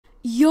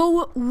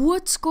Yo,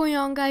 what's going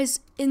on, guys?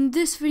 In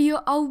this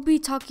video, I'll be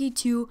talking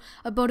to you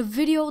about a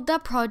video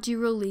that Prodigy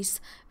released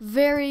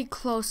very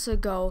close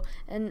ago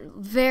and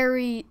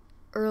very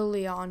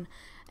early on.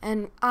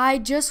 And I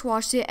just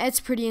watched it. It's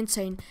pretty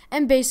insane.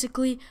 And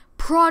basically,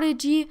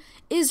 Prodigy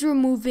is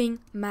removing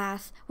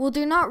math. Well,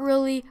 they're not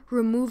really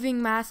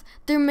removing math.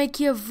 They're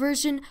making a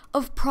version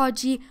of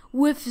Prodigy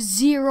with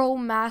zero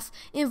math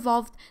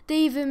involved. They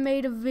even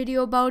made a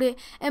video about it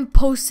and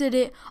posted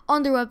it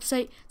on their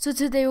website. So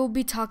today we'll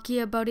be talking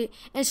about it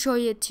and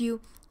showing it to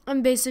you,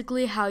 and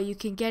basically how you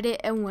can get it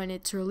and when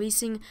it's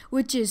releasing,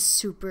 which is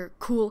super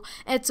cool.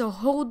 It's a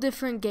whole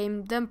different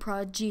game than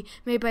Prodigy,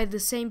 made by the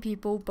same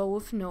people but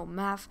with no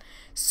math.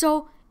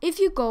 So if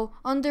you go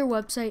on their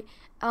website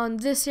on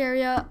this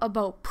area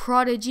about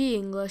Prodigy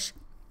English,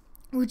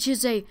 which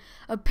is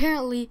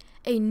apparently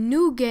a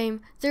new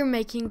game they're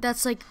making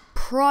that's like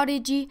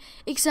Prodigy,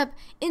 except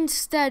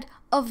instead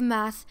of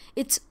math,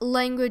 it's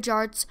language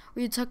arts,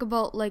 where you talk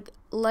about like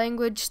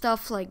language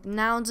stuff like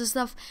nouns and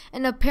stuff,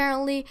 and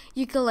apparently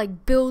you can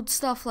like build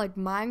stuff like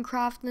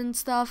Minecraft and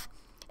stuff.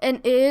 And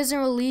it isn't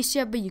released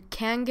yet, but you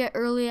can get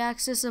early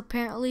access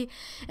apparently.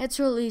 It's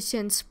released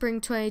in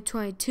spring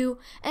 2022,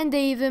 and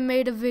they even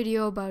made a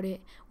video about it,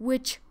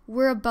 which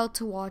we're about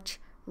to watch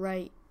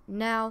right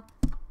now.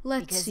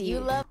 Let's see.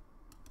 You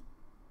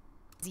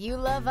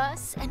love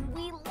us, and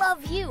we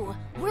love you.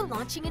 We're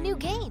launching a new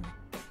game.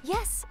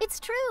 Yes, it's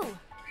true.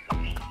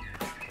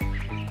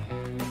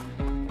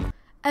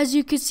 As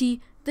you can see,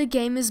 the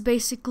game is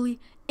basically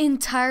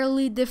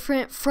entirely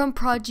different from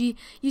Prodigy.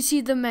 You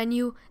see the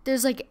menu,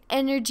 there's like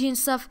energy and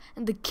stuff,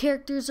 and the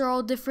characters are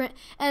all different,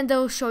 and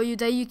they'll show you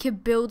that you can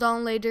build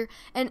on later.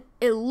 And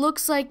it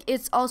looks like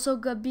it's also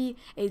gonna be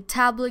a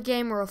tablet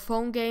game or a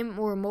phone game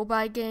or a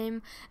mobile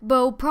game, but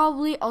it'll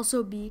probably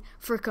also be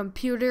for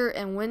computer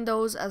and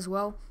Windows as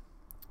well.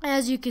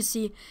 As you can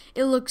see,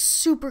 it looks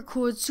super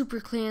cool, it's super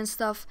clean and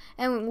stuff,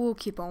 and we'll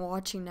keep on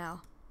watching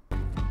now.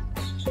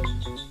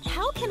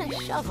 How can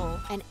a shovel,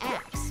 an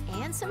axe,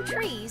 and some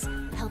trees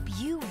help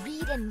you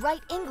read and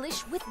write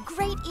English with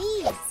great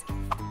ease?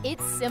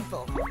 It's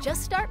simple.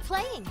 Just start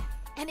playing,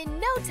 and in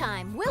no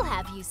time, we'll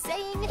have you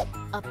saying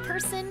a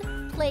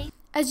person, place.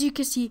 As you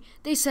can see,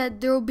 they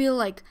said there will be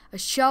like a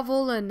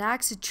shovel, an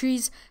axe, and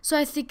trees. So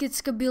I think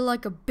it's gonna be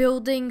like a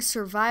building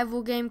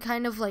survival game,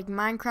 kind of like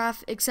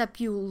Minecraft, except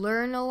you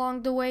learn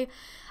along the way.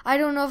 I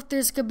don't know if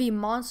there's gonna be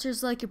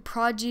monsters like a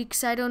Prodigy,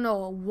 because I don't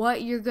know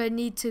what you're gonna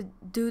need to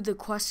do the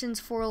questions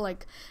for,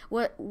 like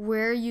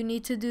where you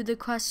need to do the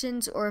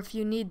questions, or if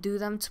you need to do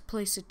them to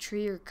place a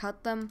tree or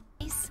cut them.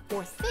 Place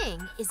or thing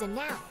is a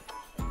noun.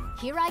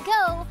 Here I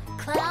go.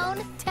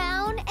 Clown,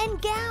 town, and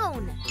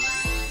gown.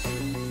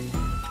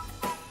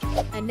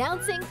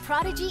 Announcing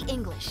Prodigy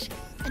English,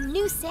 a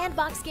new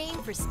sandbox game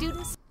for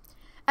students.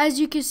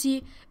 As you can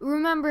see,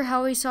 remember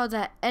how we saw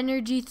that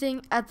energy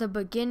thing at the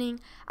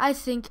beginning? I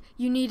think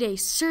you need a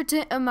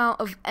certain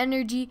amount of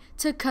energy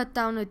to cut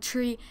down a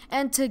tree,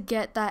 and to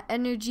get that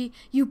energy,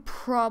 you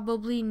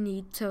probably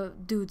need to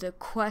do the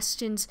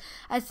questions.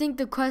 I think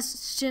the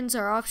questions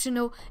are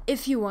optional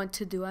if you want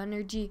to do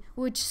energy,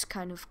 which is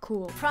kind of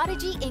cool.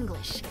 Prodigy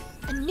English,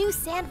 a new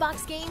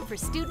sandbox game for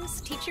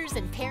students, teachers,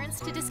 and parents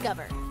to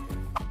discover.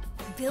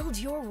 Build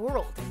your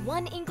world,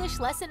 one English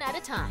lesson at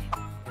a time.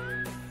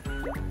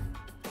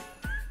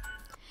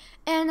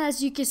 And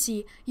as you can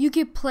see, you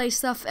can play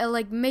stuff and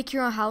like make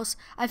your own house.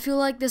 I feel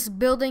like this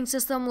building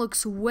system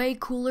looks way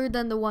cooler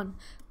than the one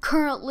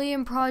currently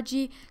in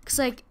Prodigy, because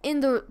like in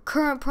the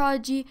current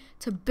Prodigy,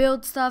 to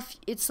build stuff,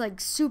 it's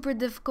like super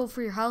difficult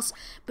for your house.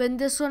 But in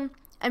this one,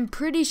 I'm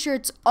pretty sure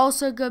it's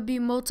also gonna be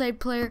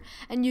multiplayer,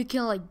 and you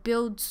can like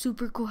build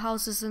super cool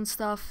houses and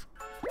stuff.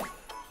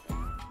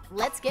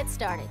 Let's get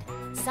started.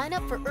 Sign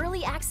up for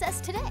early access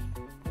today.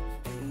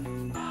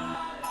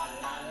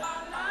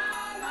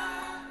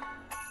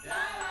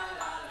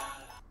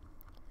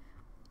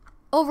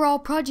 Overall,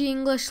 Prodigy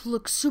English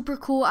looks super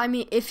cool. I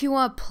mean, if you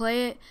want to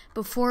play it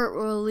before it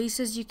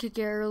releases, you could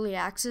get early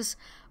access.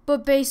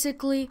 But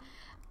basically,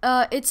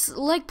 it's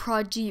like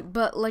Prodigy,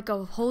 but like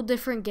a whole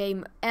different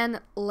game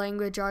and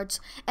language arts.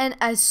 And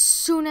as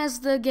soon as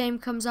the game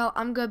comes out,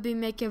 I'm gonna be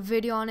making a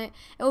video on it.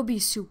 It'll be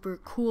super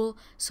cool.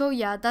 So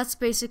yeah, that's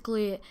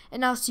basically it.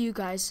 And I'll see you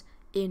guys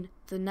in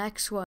the next one.